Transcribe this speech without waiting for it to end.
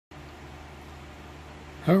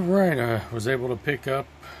Alright, I was able to pick up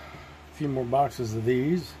a few more boxes of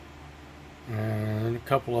these and a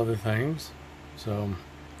couple other things. So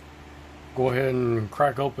go ahead and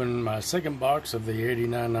crack open my second box of the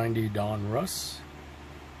 8990 Donruss.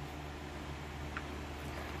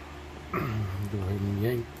 Go ahead and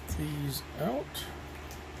yank these out.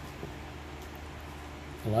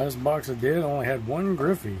 The last box I did only had one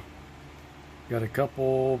Griffey. Got a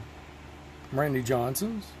couple Randy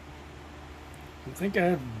Johnsons. I think I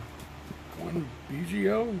had one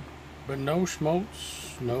BGO, but no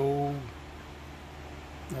Schmaltz, no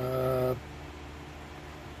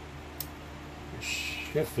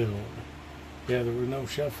Sheffield. Yeah, there were no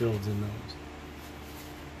Sheffields in those.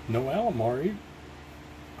 No Alomar.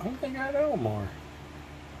 I don't think I had Alomar.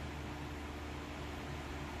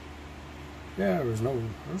 Yeah, there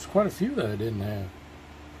was quite a few that I didn't have.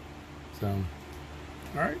 So,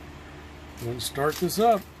 alright, let's start this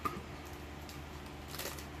up.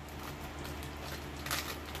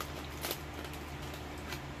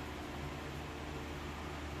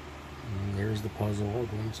 And there's the puzzle. I'll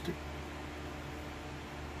go and stick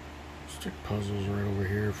puzzles right over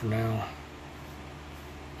here for now.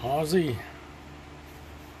 Ozzy.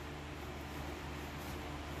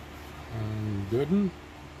 And Gooden.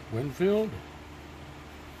 Winfield.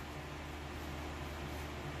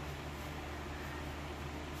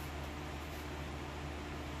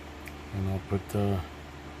 And I'll put the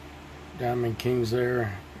Diamond Kings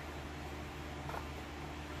there.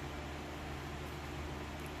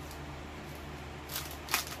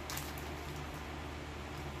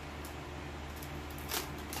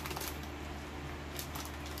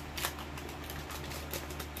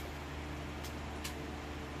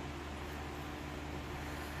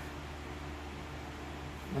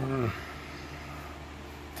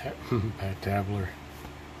 Pat Tabler.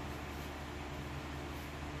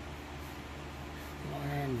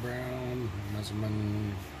 Lion, Brown,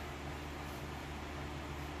 Messerman,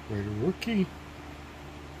 Raider Rookie,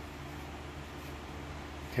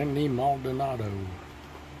 Kennedy Maldonado.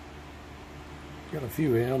 Got a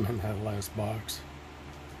few of them in that last box.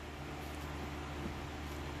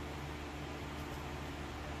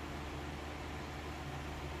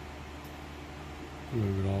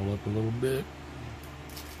 Move it all up a little bit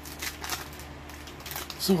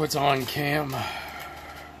so it's on cam.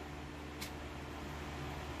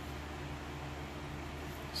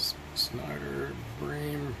 Snyder,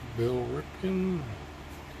 Bream, Bill Ripken,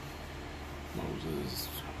 Moses,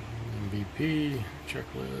 MVP,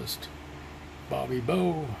 checklist, Bobby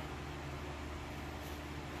Bowe,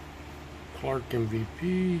 Clark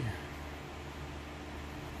MVP,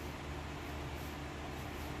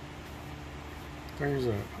 I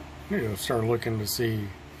need to start looking to see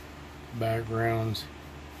backgrounds.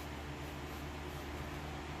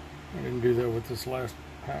 I didn't do that with this last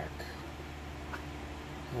pack.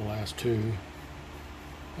 The last two.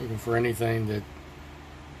 Looking for anything that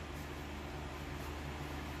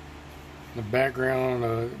the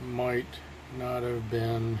background might not have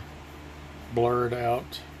been blurred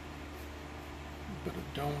out, but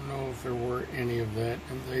I don't know if there were any of that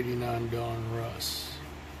in the 89 Donruss.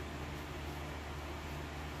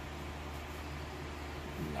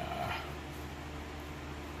 Nah.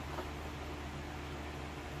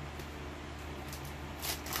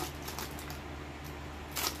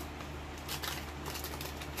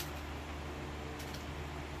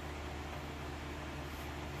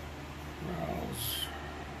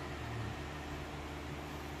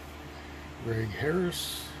 Greg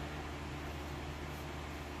Harris,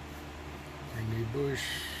 Randy Bush,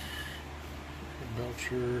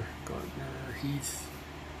 Belcher, Gardner, Heath,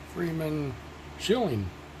 Freeman, Schilling.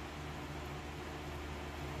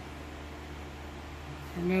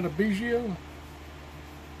 Isn't that a BGO?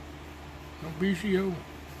 No BGO?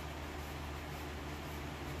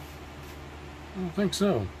 I don't think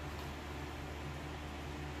so.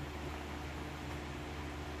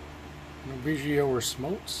 No BGO or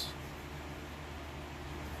Smokes?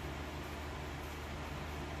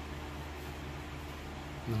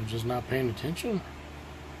 I'm just not paying attention.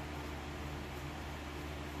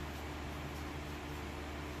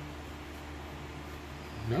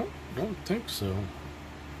 No, don't think so.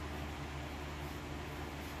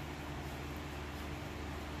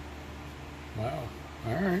 Wow.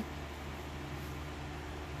 Alright.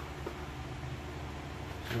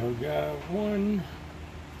 So we got one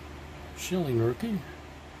Schilling rookie.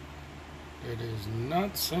 It is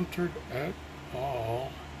not centered at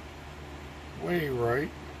all. Way right.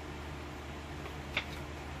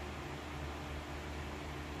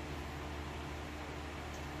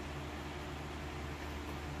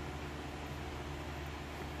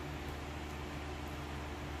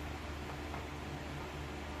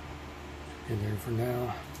 in there for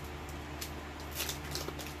now.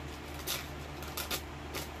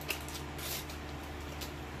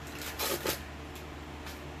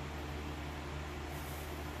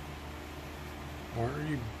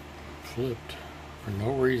 Already flipped for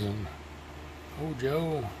no reason. Oh,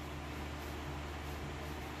 Joe.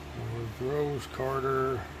 Rose,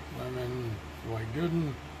 Carter, Lemon, Dwight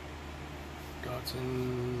Gooden,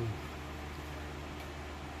 Dotson,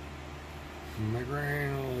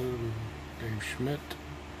 McGrain, Dave Schmidt,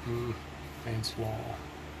 Vance Law.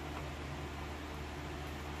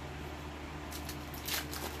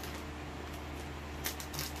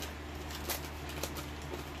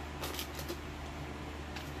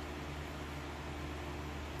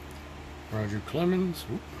 Roger Clemens,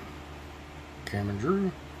 Cameron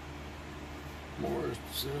Drew, Morris,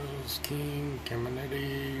 Sills, King,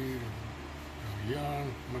 Caminetti,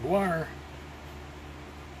 Young, McGuire,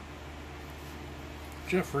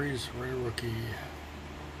 Jeffries, rare rookie.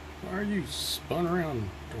 Why are you spun around?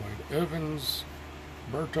 Dwight Evans,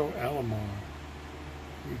 Berto Alamo,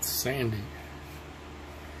 it's Sandy,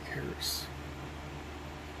 Harris.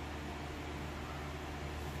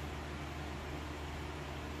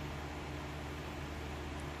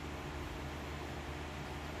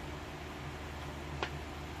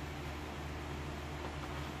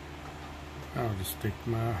 I'll just stick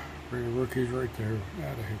my rare rookies right there.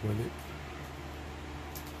 Out of here with it.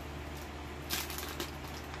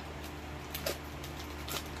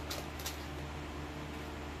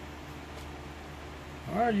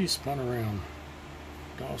 Why are you spun around?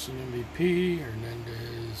 Dawson MVP,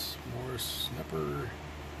 Hernandez, Morris Snapper,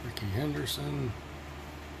 Ricky Henderson,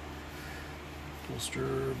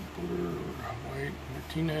 Bolster, Buller, White,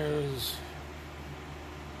 Martinez,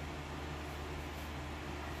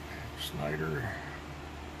 Snyder,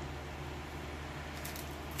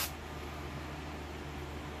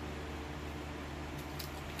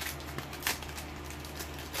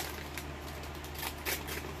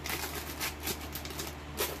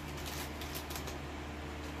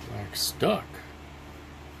 Black Stuck,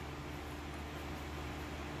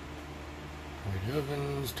 Lloyd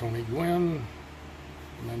Evans, Tony Gwynn,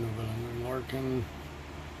 Manuel Larkin,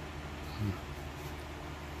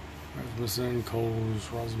 Rasmussen, Coles,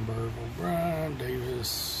 Rosenberg, O'Brien,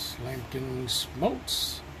 Davis, Lampkin,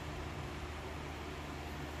 Smoltz.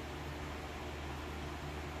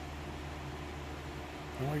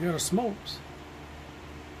 Oh, I got a Smoltz.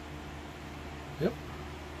 Yep.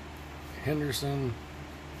 Henderson,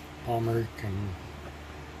 Palmer, and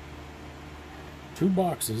 2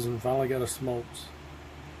 boxes, and finally got a Smoltz.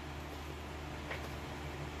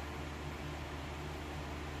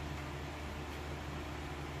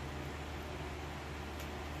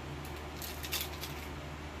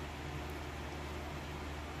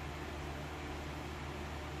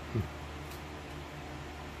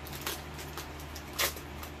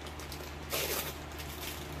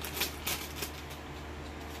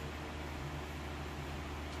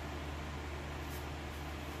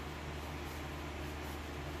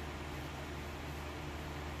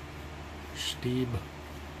 Steve,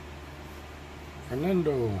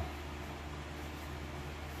 Fernando,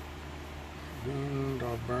 Boone,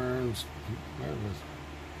 Burns,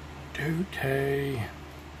 Dute,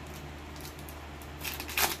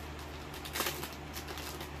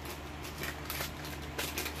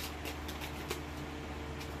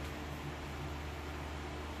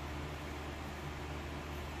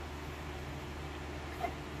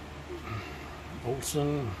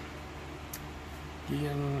 Olson,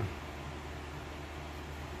 Ian.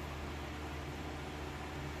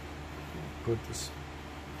 Put this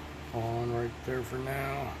on right there for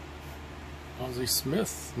now. Ozzie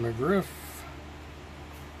Smith, McGriff,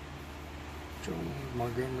 Jones,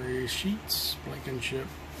 Montgomery, Sheets, Blankenship,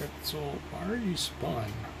 Etzel. Why are you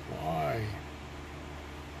spun? Why?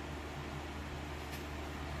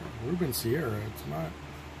 Ruben Sierra, it's not.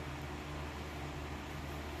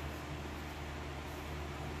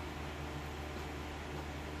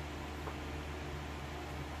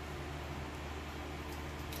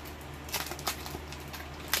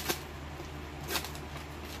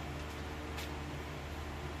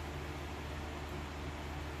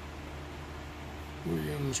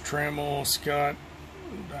 Williams, Trammell, Scott,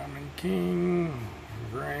 Diamond King,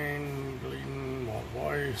 Grain, Gleason, Walt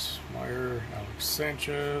Weiss, Meyer, Alex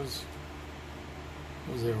Sanchez,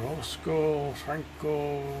 Jose Roscoe,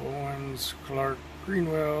 Franco, Owens, Clark,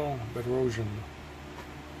 Greenwell, Bedrosian.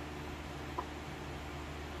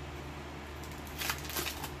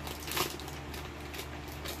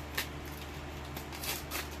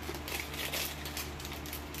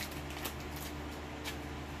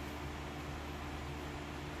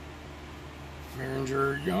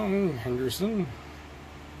 Behringer, Young, Henderson,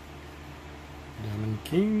 Diamond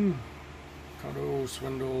King, Cotto,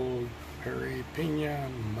 Swindle, Perry, Pena,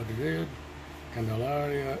 Madrid,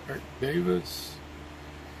 Candelaria, Eric Davis,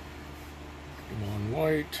 Devon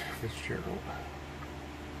White, Fitzgerald.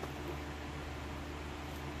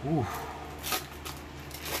 Ooh.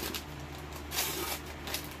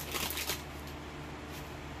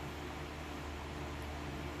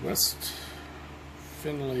 West,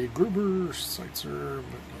 Finley, Gruber, Seitzer,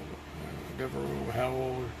 Devereaux,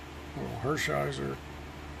 Howell, Hershiser,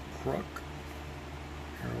 Kruk,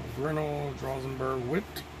 Harold Reynolds, Rosenberg,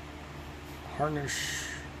 Witt, Harnish,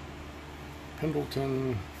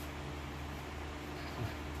 Pendleton.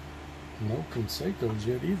 No Canseco's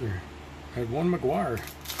yet either. Had one McGuire.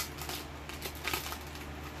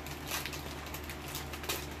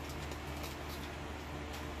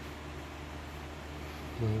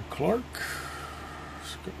 Will Clark,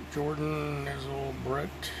 Scott Jordan, Nizzle, Brett,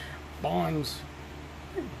 Bonds.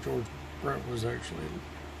 I think George Brett was actually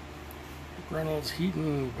Reynolds,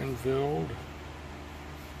 Heaton, Winfield,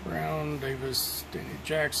 Brown, Davis, Danny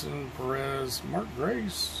Jackson, Perez, Mark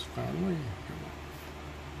Grace, finally,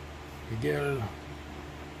 Miguel.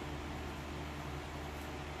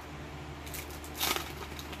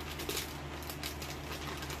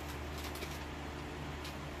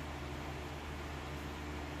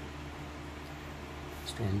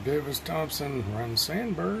 Storm Davis, Thompson, Ron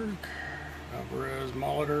Sandberg, Alvarez,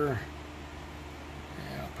 Molitor.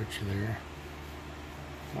 Yeah, I'll put you there.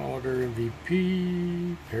 Molitor,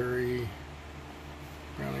 MVP, Perry,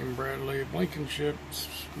 Browning, Bradley, Blankenship,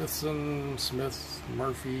 Smithson, Smith,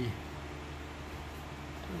 Murphy,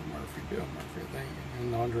 Bill Murphy, I think,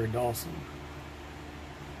 and Andre Dawson.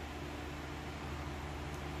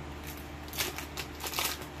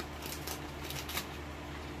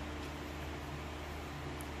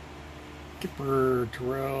 Kipper,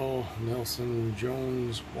 Terrell, Nelson,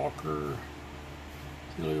 Jones, Walker,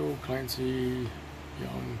 Helio, Clancy,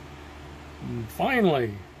 Young. And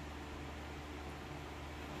finally,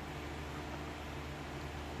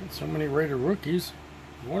 got so many rated rookies.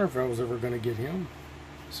 I wonder if I was ever going to get him.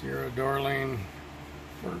 Sierra, Darling,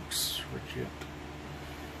 Burks, Richard.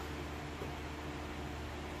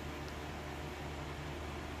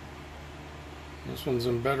 This one's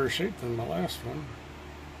in better shape than my last one.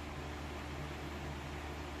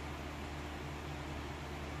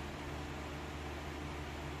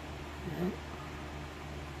 Yep.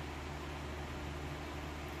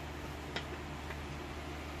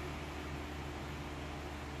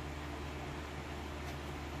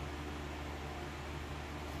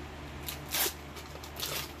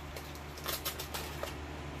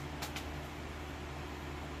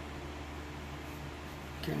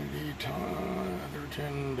 Kennedy,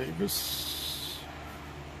 Atherton, Davis,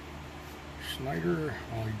 Schneider,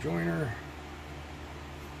 Ollie Joyner,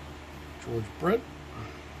 George Brett,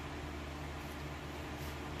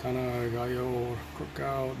 Tana Gallo,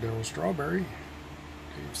 Cookout, Darryl Strawberry,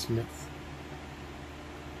 Dave Smith.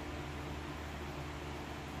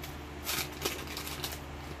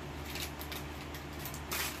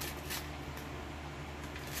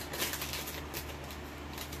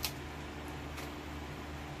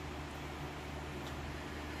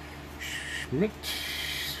 Schmidt,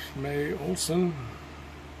 May Olson,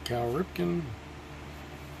 Cal Ripken,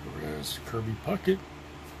 Perez, Kirby Puckett,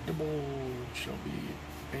 Dibble, Shelby,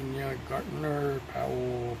 Pena, Gartner,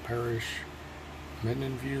 Powell, Parrish,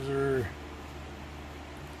 Medinfuser,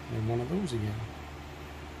 and one of those again.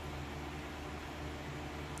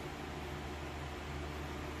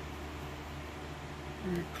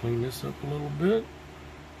 Clean this up a little bit.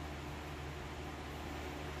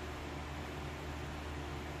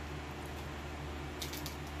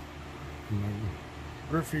 My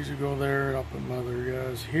Griffies will go there. I'll put my other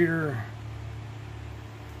guys here.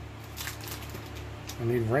 I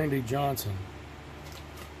need Randy Johnson.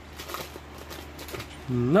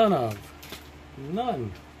 None.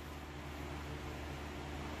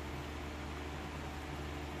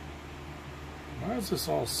 Why is this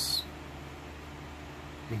all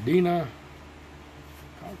Medina,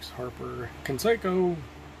 Cox, Harper, Canseco,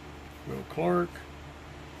 Will Clark,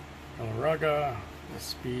 Galarraga,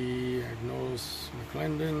 SB, Agnos,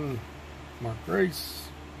 McClendon, Mark Grace,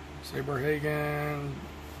 Saberhagen,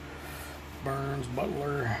 Burns,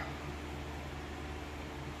 Butler.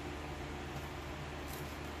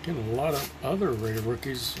 Getting a lot of other rated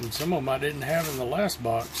rookies, and some of them I didn't have in the last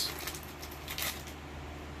box.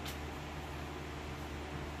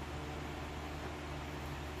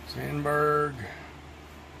 Sandberg,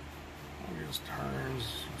 August Hearns,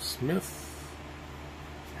 Smith,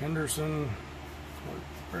 Henderson,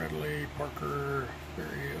 Bradley, Parker, Barry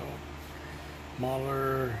Hill,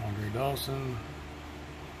 Mahler, Andre Dawson,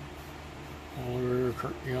 Oliver,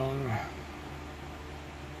 Kurt Young.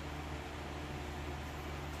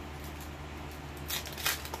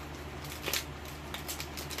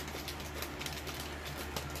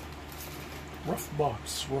 Rough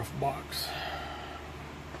box.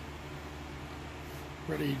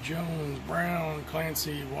 Freddie, Jones, Brown,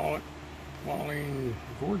 Clancy, Walling,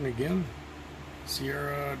 Gordon again.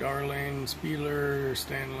 Sierra, Darling, Spieler,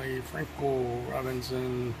 Stanley, Franco,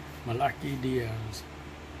 Robinson, Malaki, Diaz.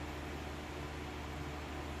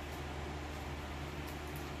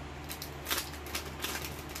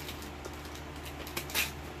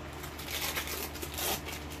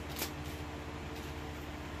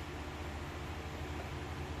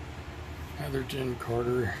 Atherton,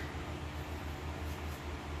 Carter,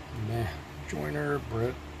 Joyner,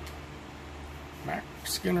 Brett, Mac,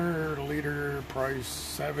 Skinner, Leader, Price,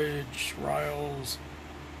 Savage, Riles,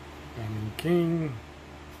 King,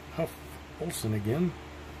 Huff, Olsen again.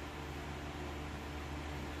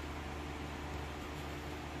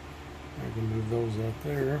 I can move those out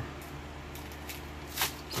there.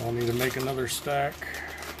 So I'll need to make another stack.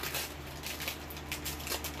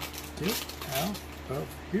 Get out of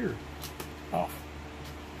here. Off.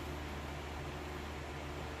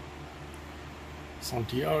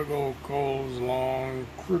 Santiago, Coles, Long,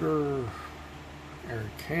 Kruger,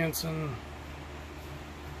 Eric Hansen,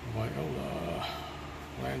 Viola,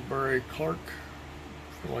 Landbury, Clark.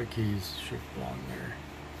 I feel like he's should belong there.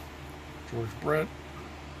 George Brett.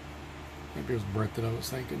 Maybe it was Brett that I was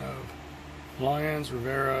thinking of. Lyons,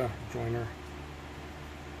 Rivera, Joyner.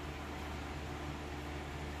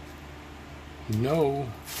 No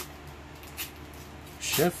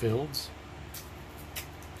Sheffields.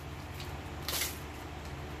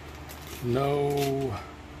 No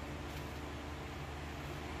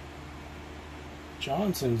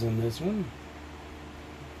Johnson's in this one.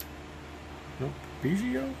 No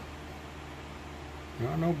Biggio?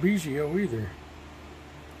 No Biggio either.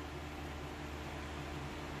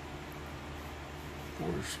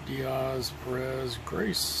 Force, Diaz, Perez,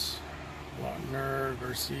 Grace, Lautner,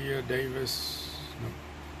 Garcia, Davis,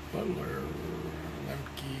 Butler,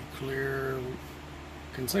 Lemke, Clear,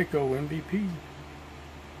 Canseco, MVP,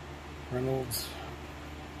 Reynolds.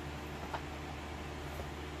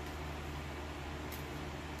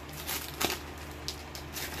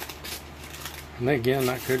 And again,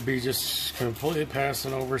 that could be just completely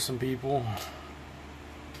passing over some people.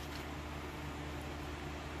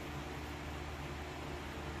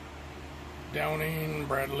 Downing,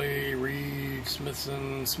 Bradley, Reed,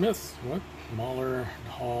 Smithson, Smith, what? Mahler,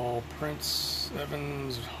 Hall, Prince,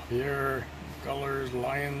 Evans, Javier, Gullers,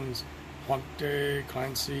 Lyons, Huante,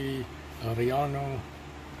 Clancy, Ariano.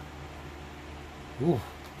 Ooh.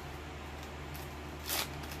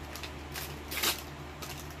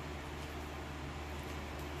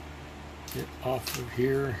 Get off of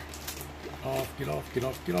here. Get off, get off, get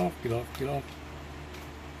off, get off, get off, get off.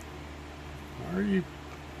 Why are you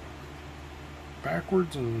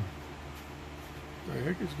backwards and what the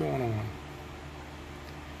heck is going on?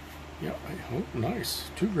 Yeah, oh, nice.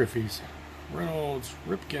 2 Griffies. Reynolds,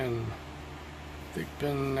 Ripken,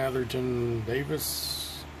 Thigpen, Atherton,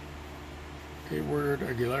 Davis, Hayward,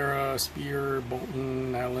 Aguilera, Spear,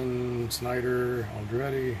 Bolton, Allen, Snyder,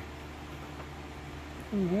 Aldretti.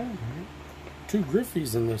 Yeah, 2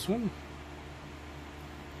 Griffies in this one.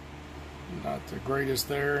 Not the greatest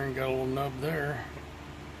there, and got a little nub there.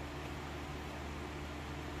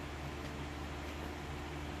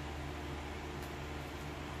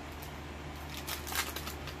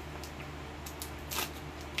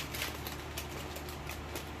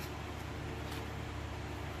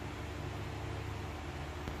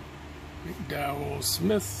 McDowell,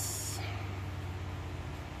 Smith.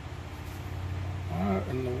 What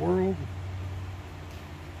in the world?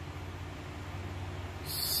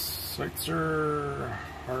 Seitzer,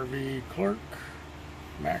 Harvey, Clark,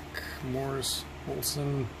 Mack, Morris,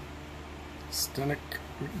 Olson, Stenick,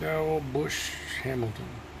 McDowell, Bush, Hamilton.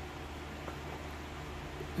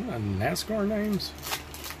 NASCAR names?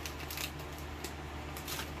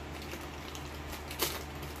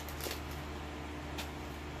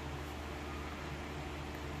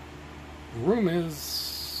 Room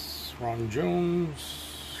is Ron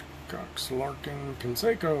Jones, Cox, Larkin,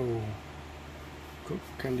 Canseco, Cook,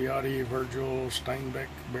 Candiati, Virgil, Steinbeck,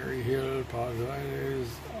 Barry Hill, Pazaides,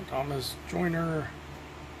 Thomas, Joyner,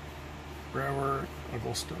 Brower,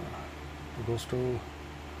 Augusto,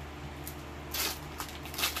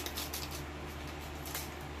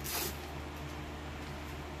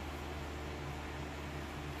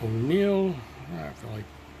 O'Neill, I feel like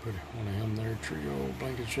put one of him there. Trio,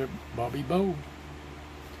 Blankenship, Bobby Bow.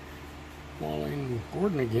 Walling,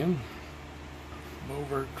 Gordon again.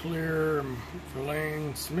 Bover, Clear,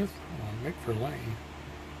 McFarlane, Smith. Oh, McFarlane.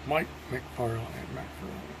 Mike McFarlane.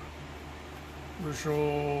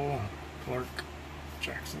 Herschel, Clark,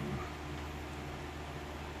 Jackson.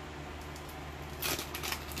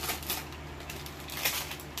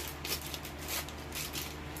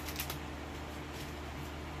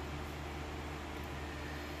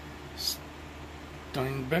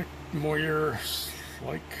 Steinbeck, Moyer,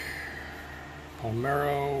 Like,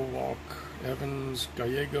 Palmero, Walk, Evans,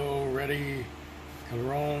 Gallego, Reddy,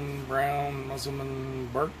 Calderon, Brown, Musselman,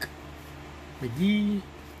 Burke, McGee,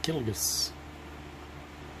 Kilgus.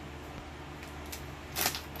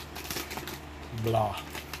 Blah.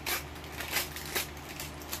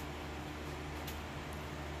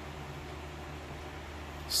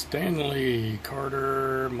 Stanley,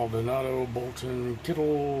 Carter, Maldonado, Bolton,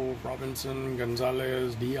 Kittle, Robinson,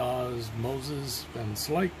 Gonzalez, Diaz, Moses, Van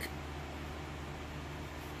Slyke,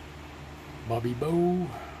 Bobby Bow,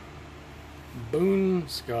 Boone,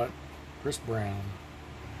 Scott, Chris Brown.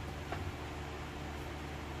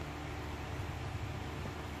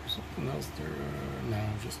 Something else there? No,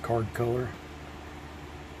 just card color.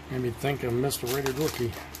 Made me think I missed a rated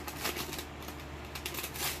rookie.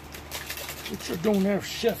 Which I don't have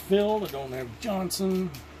Sheffield, I don't have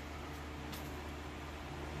Johnson.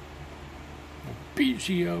 No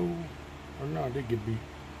Biggio. Or no, I did get B.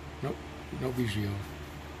 Nope, no Biggio.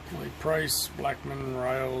 Kelly Price, Blackman,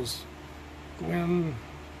 Riles, Gwynn,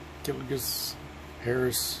 Kilgus,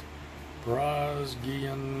 Harris, Braz,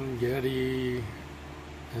 Guillen, Getty,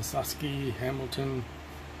 Saski, Hamilton,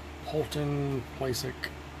 Holton, Plasek.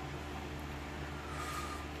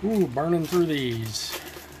 Ooh, burning through these.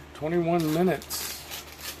 21 minutes.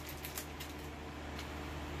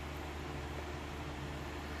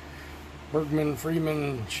 Bergman,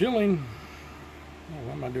 Freeman, Schilling. Oh,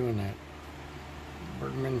 why am I doing that?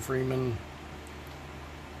 Bergman, Freeman.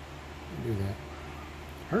 Do that.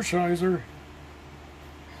 Hershiser,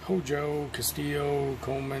 Hojo, Castillo,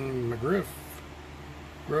 Coleman, McGriff,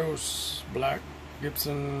 Gross, Black,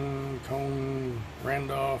 Gibson, Cone,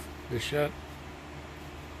 Randolph, Bichette,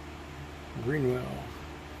 Greenwell.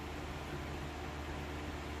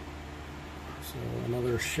 So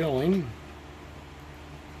another Schilling.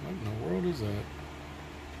 What in the world is that?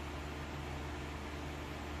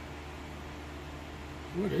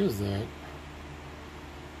 What is that?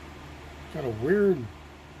 Got a weird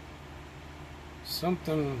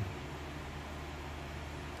something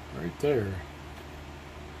right there.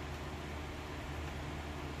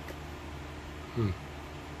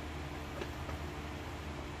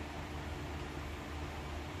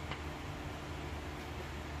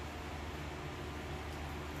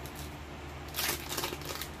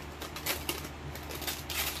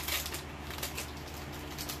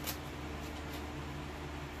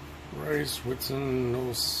 Rice, Whitson,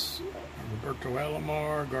 Roberto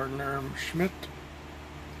Alomar, Gardner, Schmidt,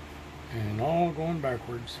 and all going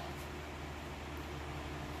backwards.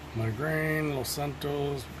 Migraine, Los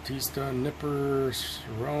Santos, Batista, Nipper,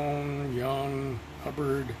 Cerrone, Young,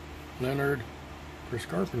 Hubbard, Leonard, Chris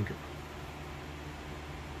Carpenter.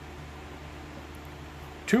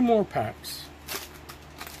 2 more packs.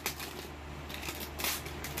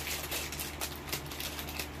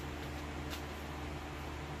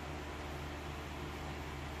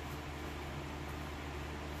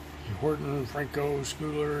 Horton, Franco,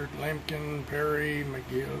 Schooler, Lampkin, Perry,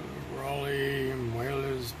 McGill, Raleigh,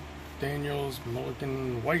 Muelas, Daniels,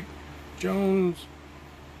 Mulligan, White, Jones,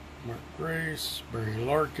 Mark Grace, Barry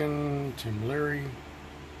Larkin, Tim Leary.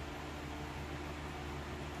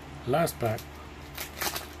 Last pack.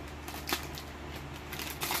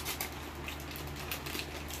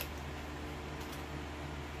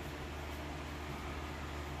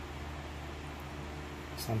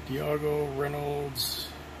 Santiago, Reynolds,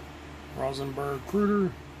 Rosenberg,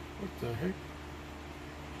 Kruger. What the heck?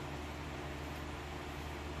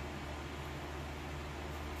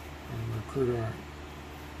 And Recruiter,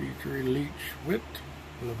 Petrie, Leach, Witt,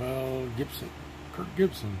 Laval, Gibson, Kirk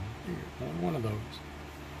Gibson. Only one of those.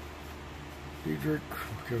 Diedrich,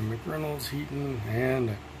 Kevin McReynolds, Heaton,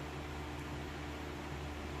 and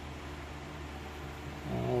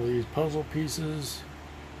all these puzzle pieces.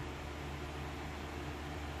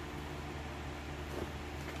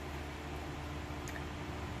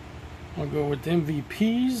 I'll go with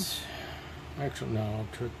MVPs. Actually, no,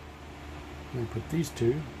 let me put these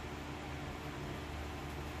 2.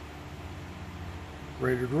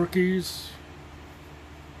 Rated rookies.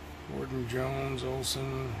 Gordon, Jones,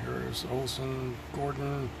 Olsen, Harris, Olsen,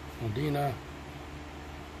 Gordon, Modena,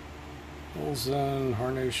 Olson,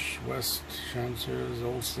 Harnish, West, Chances,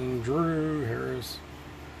 Olson, Drew, Harris.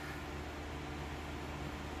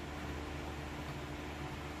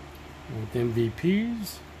 With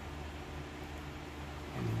MVPs.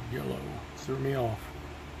 And yellow. Threw me off.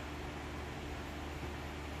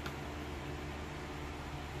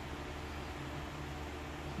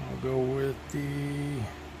 I'll go with the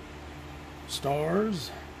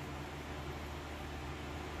Stars.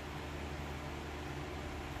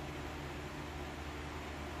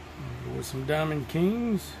 I'll go with some Diamond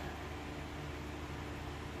Kings.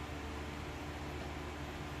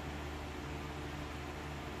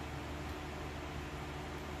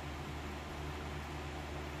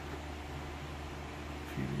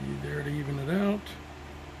 There to even it out.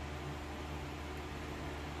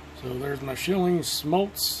 So there's my Schilling,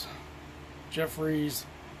 Smoltz, Jeffries,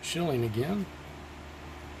 Schilling again,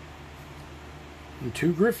 and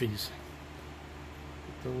 2 Griffies.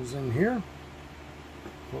 Put those in here.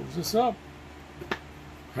 Close this up.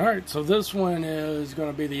 Alright, so this one is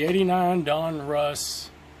going to be the 89 Donruss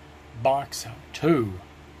Box 2.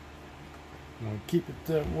 I'm going to keep it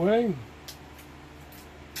that way.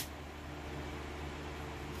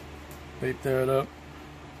 Bait that up.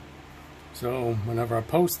 So whenever I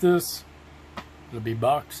post this, it'll be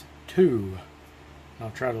box 2.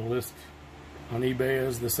 I'll try to list on eBay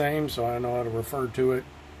as the same so I know how to refer to it.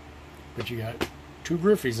 But you got 2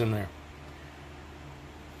 Griffies in there.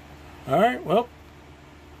 Alright, well,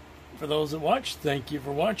 for those that watch, thank you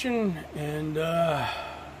for watching, and I'll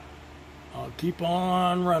keep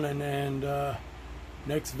on running, and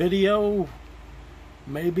next video,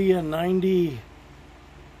 maybe a 90,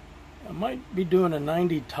 I might be doing a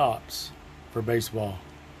 90 tops for baseball.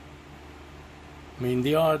 I mean,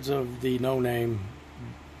 the odds of the no name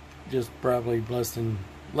just probably less than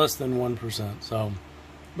 1%. So,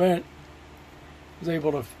 but I was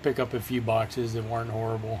able to pick up a few boxes that weren't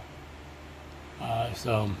horrible.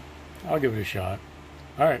 So I'll give it a shot.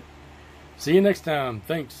 All right. See you next time.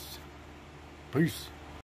 Thanks. Peace.